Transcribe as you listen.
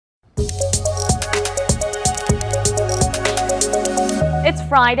It's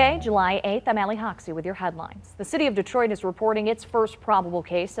Friday, July 8th. I'm Allie Hoxie with your headlines. The city of Detroit is reporting its first probable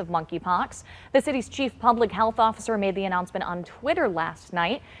case of monkeypox. The city's chief public health officer made the announcement on Twitter last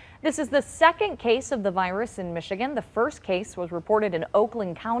night. This is the second case of the virus in Michigan. The first case was reported in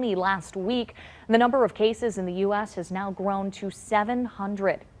Oakland County last week. The number of cases in the U.S. has now grown to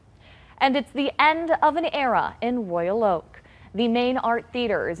 700. And it's the end of an era in Royal Oak. The main art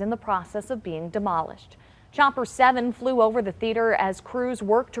theater is in the process of being demolished. Chopper 7 flew over the theater as crews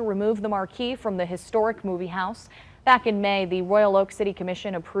worked to remove the marquee from the historic movie house. Back in May, the Royal Oak City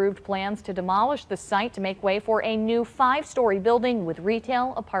Commission approved plans to demolish the site to make way for a new 5-story building with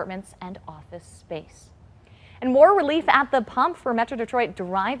retail, apartments, and office space. And more relief at the pump for Metro Detroit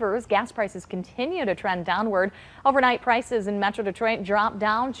drivers. Gas prices continue to trend downward. Overnight prices in Metro Detroit dropped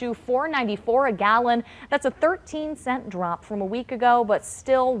down to $4.94 a gallon. That's a 13-cent drop from a week ago, but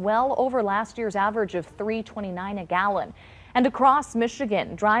still well over last year's average of $3.29 a gallon. And across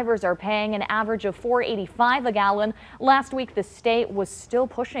Michigan, drivers are paying an average of $4.85 a gallon. Last week, the state was still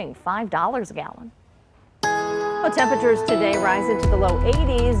pushing $5 a gallon. Well, temperatures today rise into the low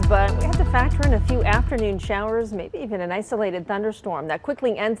 80s, but we have to factor in a few afternoon showers, maybe even an isolated thunderstorm. That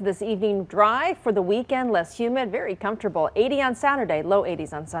quickly ends this evening. Dry for the weekend, less humid, very comfortable. 80 on Saturday, low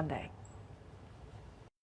 80s on Sunday.